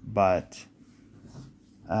information, but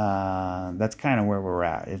that's kind of where we're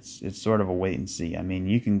at. It's sort of a wait and see. I mean,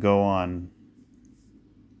 you can go on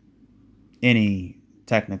any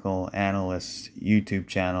technical analyst YouTube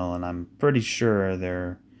channel, and I'm pretty sure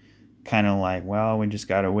they're kind of like, well, we just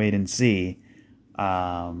got to wait and see.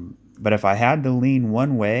 But if I had to lean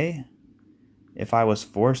one way, if I was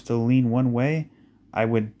forced to lean one way, I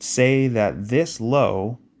would say that this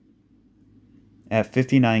low at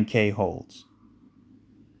 59K holds,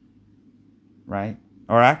 right?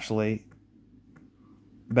 Or actually,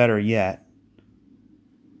 better yet,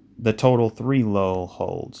 the total 3 low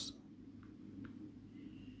holds.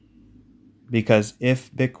 Because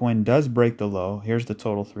if Bitcoin does break the low, here's the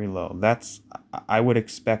total 3 low. I would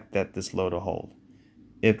expect that this low to hold.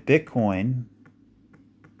 If Bitcoin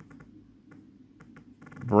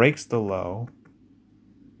breaks the low,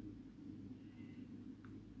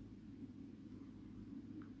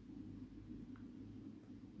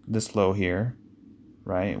 this low here,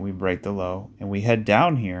 right? We break the low and we head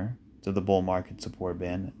down here to the bull market support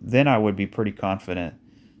band, then I would be pretty confident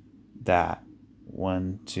that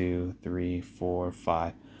 1, 2, 3, 4,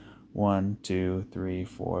 5. 1, 2, 3,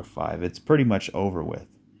 4, 5. It's pretty much over with,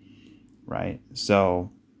 right?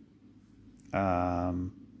 So,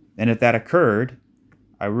 and if that occurred,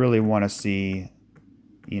 I really want to see,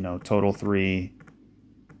 you know, total 3,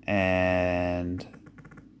 and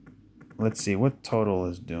let's see what total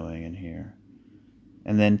is doing in here.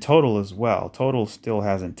 And then total as well. Total still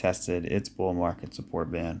hasn't tested its bull market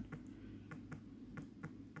support band.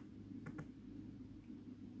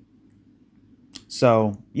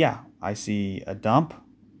 So, yeah, I see a dump.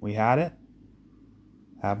 We had it.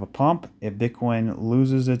 Have a pump. If Bitcoin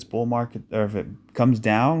loses its bull market, or if it comes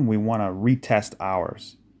down, we want to retest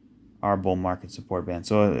our bull market support band.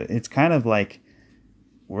 So it's kind of like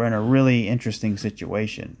we're in a really interesting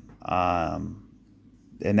situation. And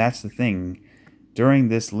that's the thing. During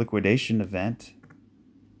this liquidation event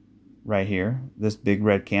right here, this big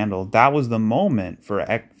red candle, that was the moment for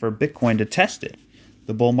Bitcoin to test it,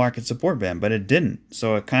 the bull market support band, but it didn't.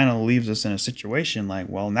 So it kind of leaves us in a situation like,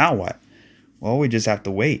 well, now what? Well, we just have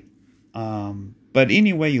to wait. But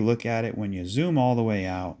any way you look at it, when you zoom all the way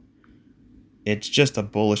out, it's just a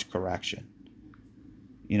bullish correction.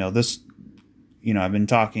 You know, I've been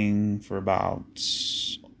talking for about,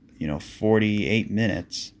 48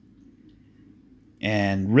 minutes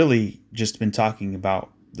and really just been talking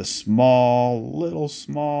about the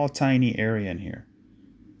small, tiny area in here.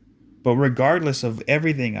 But regardless of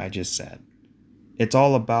everything I just said, it's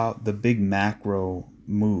all about the big macro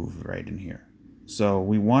move right in here. So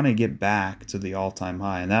we want to get back to the all-time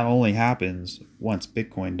high, and that only happens once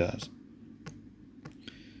Bitcoin does.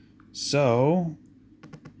 So,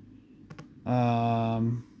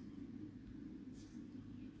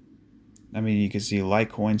 I mean, you can see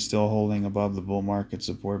Litecoin still holding above the bull market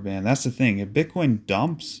support band. That's the thing. If Bitcoin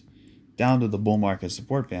dumps down to the bull market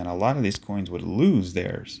support band, a lot of these coins would lose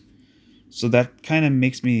theirs. So that kind of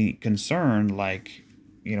makes me concerned, like,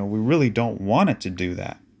 we really don't want it to do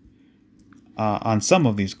that on some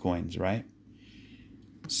of these coins, right?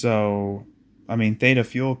 So, I mean, Theta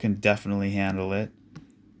Fuel can definitely handle it.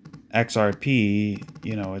 XRP,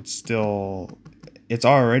 it's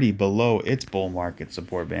already below its bull market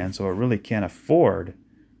support band, so it really can't afford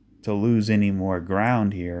to lose any more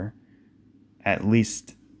ground here, at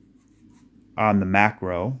least on the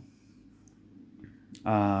macro.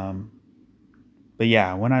 But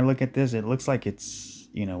yeah, when I look at this, it looks like it's,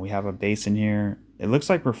 we have a base in here. It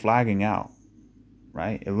looks like we're flagging out,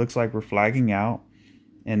 right? It looks like we're flagging out,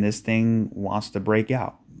 and this thing wants to break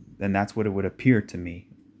out. And that's what it would appear to me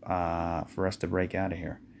for us to break out of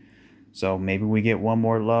here. So maybe we get one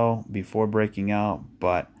more low before breaking out,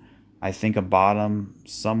 but I think a bottom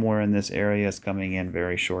somewhere in this area is coming in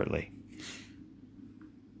very shortly.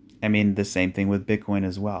 I mean, the same thing with Bitcoin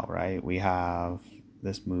as well, right? We have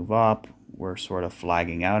this move up. We're sort of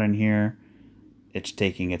flagging out in here. It's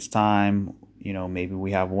taking its time. Maybe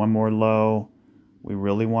we have one more low. We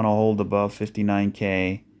really want to hold above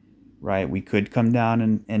 59K. right? We could come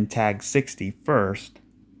down and tag 60 first,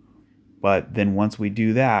 but then once we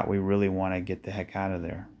do that, we really want to get the heck out of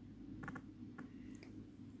there.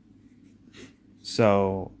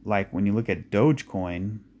 So, like when you look at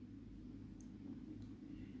Dogecoin,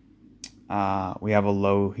 we have a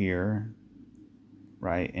low here,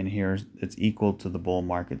 right? And here's it's equal to the bull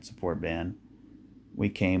market support band. We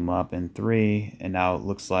came up in 3, and now it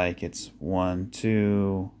looks like it's 1,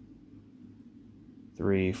 2,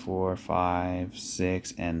 3, 4, 5,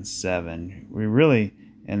 6, and 7. We really,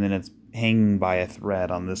 and then it's hanging by a thread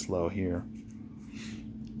on this low here.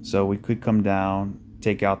 So we could come down,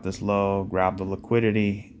 take out this low, grab the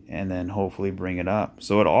liquidity, and then hopefully bring it up.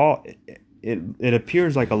 So it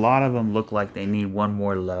appears like a lot of them look like they need one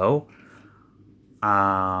more low,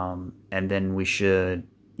 and then we should,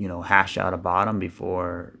 you know, hash out a bottom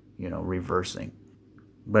before, you know, reversing.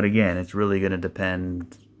 But again, it's really going to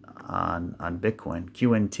depend on Bitcoin.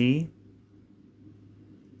 QNT,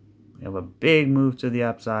 we have a big move to the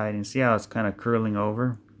upside, and see how it's kind of curling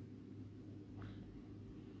over.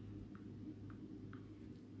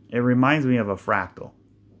 It reminds me of a fractal.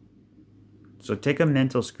 So take a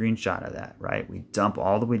mental screenshot of that, right? We dump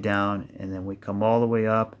all the way down, and then we come all the way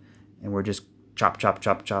up, and we're just chop, chop,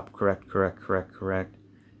 chop, chop, correct, correct, correct, correct.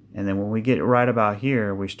 And then when we get right about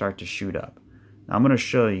here, we start to shoot up. Now I'm going to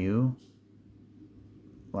show you,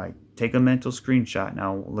 like, take a mental screenshot.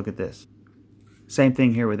 Now look at this. Same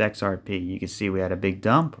thing here with XRP. You can see we had a big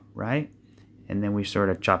dump, right? And then we sort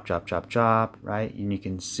of chop, chop, chop, chop, right? And you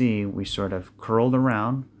can see we sort of curled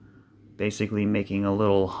around, basically making a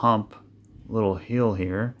little hump, little hill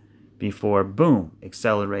here, before, boom,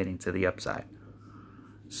 accelerating to the upside.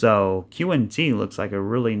 So QNT looks like a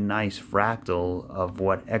really nice fractal of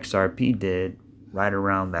what XRP did right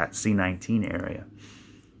around that C19 area.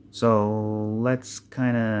 So let's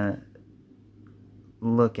kind of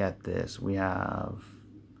look at this. We have,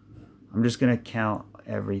 I'm just going to count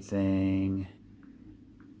everything.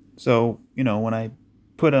 So, you know, when I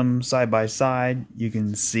put them side by side, you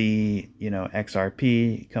can see, you know,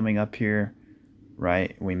 XRP coming up here,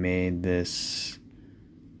 right? We made this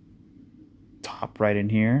top right in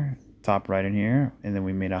here, and then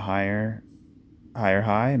we made a higher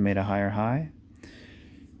high, made a higher high,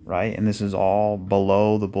 right? And this is all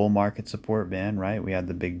below the bull market support band, right? We had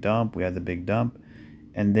the big dump,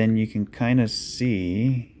 and then you can kind of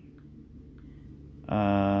see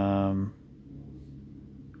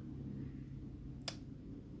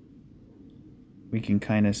we can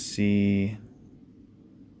kind of see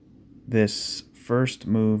this first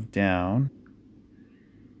move down,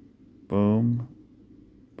 boom,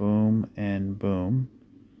 boom, and boom,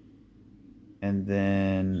 and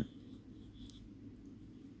then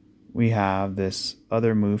we have this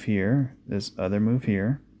other move here,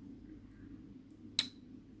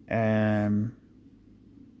 and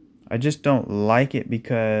I just don't like it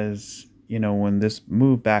because, you know, when this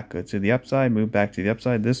moved back to the upside,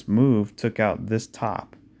 this move took out this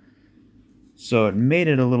top. So it made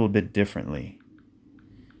it a little bit differently.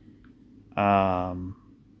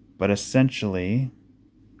 But essentially,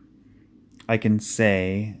 I can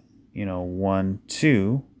say, you know, 1,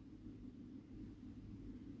 2,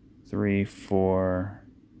 3, 4,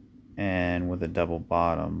 and with a double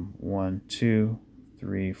bottom. 1, 2,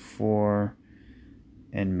 3, 4,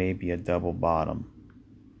 and maybe a double bottom.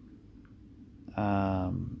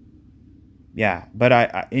 Yeah,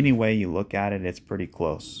 but any way you look at it, it's pretty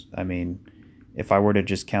close. I mean, if I were to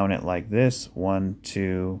just count it like this, 1,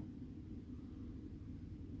 2,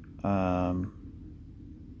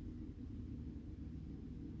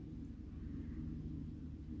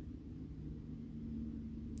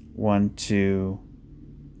 1, 2.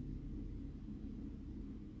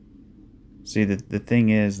 See, the thing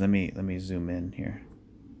is, let me zoom in here.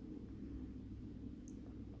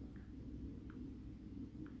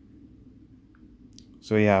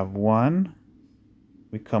 So we have 1,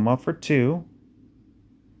 we come up for 2,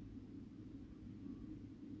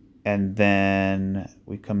 and then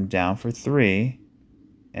we come down for 3,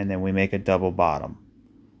 and then we make a double bottom.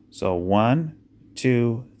 So 1,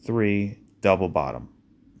 2, 3, double bottom.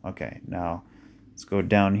 Okay, now let's go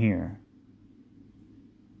down here.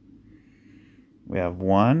 We have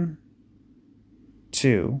 1,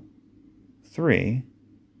 2, 3,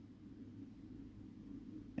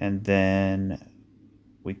 and then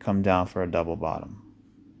we come down for a double bottom.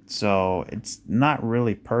 So it's not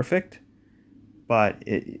really perfect, but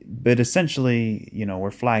essentially, you know,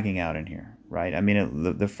 we're flagging out in here, right? I mean,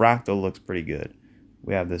 the fractal looks pretty good.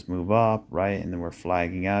 We have this move up, right? And then we're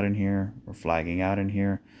flagging out in here.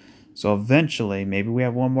 So eventually, maybe we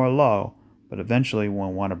have one more low, but eventually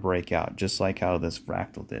we'll want to break out, just like how this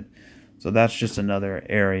fractal did. So that's just another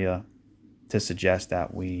area to suggest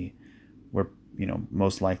that we're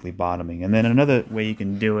most likely bottoming. And then another way you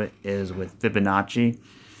can do it is with Fibonacci.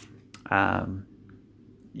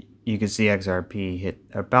 You can see XRP hit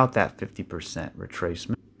about that 50%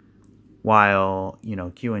 retracement, while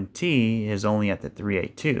QNT is only at the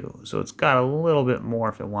 382. So it's got a little bit more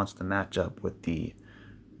if it wants to match up with the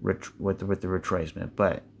retracement.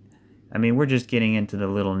 But I mean, we're just getting into the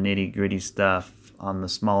little nitty-gritty stuff on the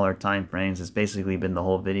smaller time frames. It's basically been the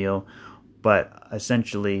whole video. But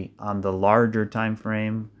essentially on the larger time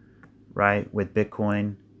frame, right, with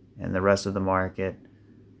Bitcoin and the rest of the market,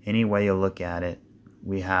 any way you look at it,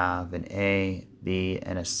 we have an A, B,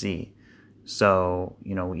 and a C. So,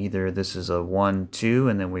 either this is a 1, 2,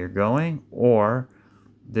 and then we're going, or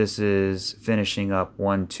this is finishing up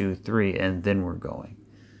 1, 2, 3, and then we're going.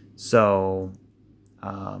 So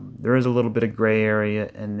there is a little bit of gray area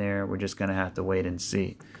in there. We're just going to have to wait and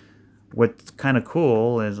see. What's kind of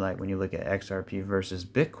cool is, like, when you look at XRP versus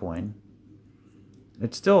Bitcoin,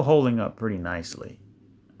 it's still holding up pretty nicely.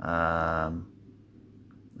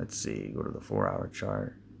 Let's see, go to the 4-hour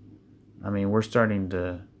chart. I mean, we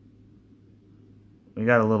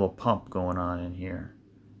got a little pump going on in here.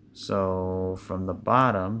 So from the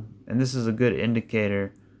bottom, and this is a good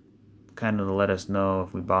indicator kind of to let us know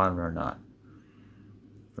if we bottom or not.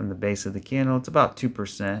 From the base of the candle, it's about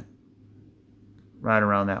 2%, right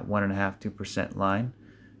around that 1.5–2% line.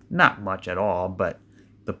 Not much at all, but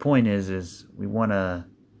the point is we want to,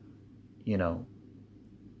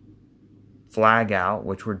 flag out,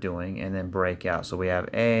 which we're doing, and then break out. So we have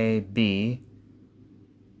A, B,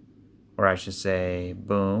 or I should say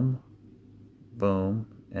boom, boom,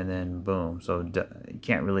 and then boom. So you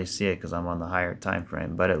can't really see it because I'm on the higher time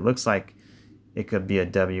frame, but it looks like it could be a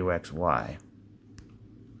WXY.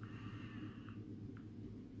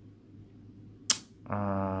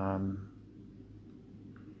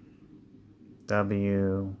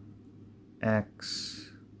 WXY.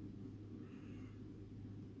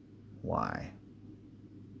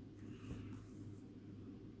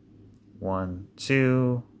 1,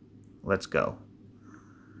 2, let's go.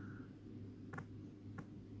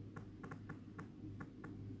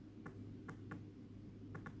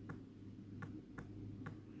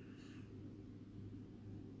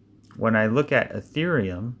 When I look at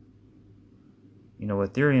Ethereum,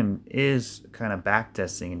 Ethereum is kind of back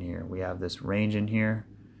testing in here. We have this range in here.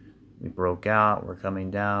 We broke out, we're coming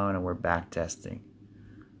down, and we're back testing.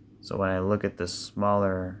 So when I look at the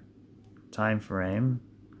smaller time frame,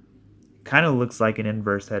 it kind of looks like an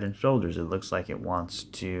inverse head and shoulders. It looks like it wants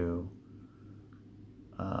to,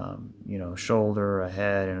 shoulder, a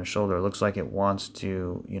head, and a shoulder. It looks like it wants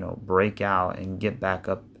to, break out and get back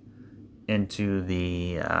up into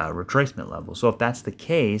the retracement level. So if that's the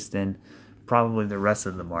case, then probably the rest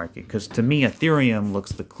of the market, because to me Ethereum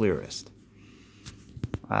looks the clearest.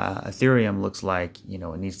 Ethereum looks like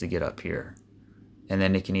it needs to get up here, and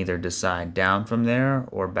then it can either decide down from there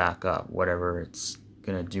or back up, whatever it's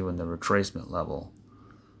gonna do in the retracement level.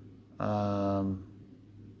 But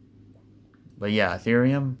yeah,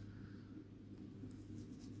 Ethereum,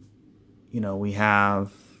 we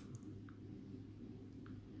have,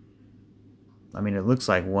 it looks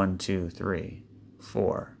like 1, 2, 3,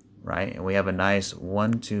 4, right? And we have a nice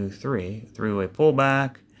 1, 2, 3 three-way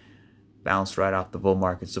pullback, bounced right off the bull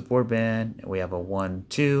market support band, and we have a 1,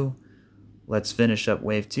 2. Let's finish up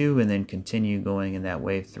wave 2 and then continue going in that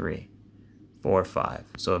wave 3, 4, 5.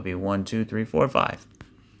 So it'd be 1, 2, 3, 4, 5,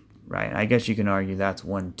 right? I guess you can argue that's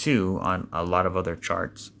 1, 2 on a lot of other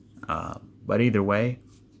charts, but either way,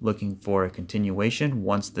 looking for a continuation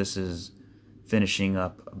once this is finishing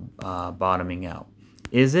up, bottoming out.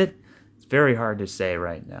 Is it? It's very hard to say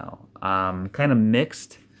right now. Kind of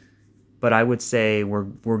mixed, but I would say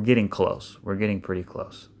we're getting close. We're getting pretty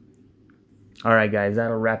close. All right, guys,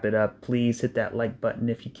 that'll wrap it up. Please hit that like button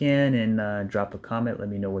if you can, and drop a comment. Let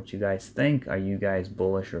me know what you guys think. Are you guys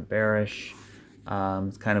bullish or bearish?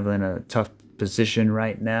 It's kind of in a tough position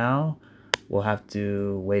right now. We'll have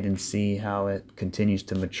to wait and see how it continues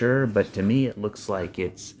to mature. But to me, it looks like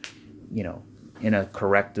it's, in a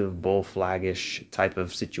corrective bull flaggish type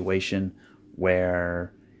of situation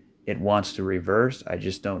where it wants to reverse. I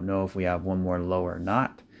just don't know if we have one more low or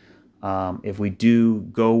not. If we do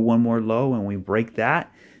go one more low and we break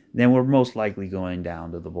that, then we're most likely going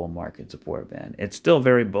down to the bull market support band. It's still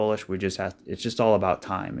very bullish. It's just all about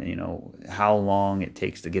time, how long it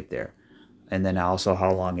takes to get there, and then also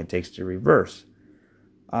how long it takes to reverse.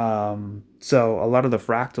 So a lot of the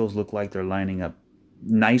fractals look like they're lining up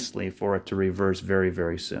nicely for it to reverse very,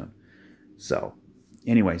 very soon. So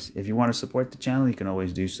Anyways, if you want to support the channel, you can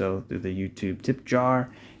always do so through the YouTube tip jar.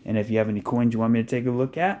 And if you have any coins you want me to take a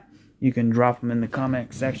look at, you can drop them in the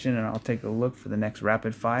comment section and I'll take a look for the next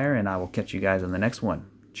rapid fire, and I will catch you guys on the next one.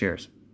 Cheers.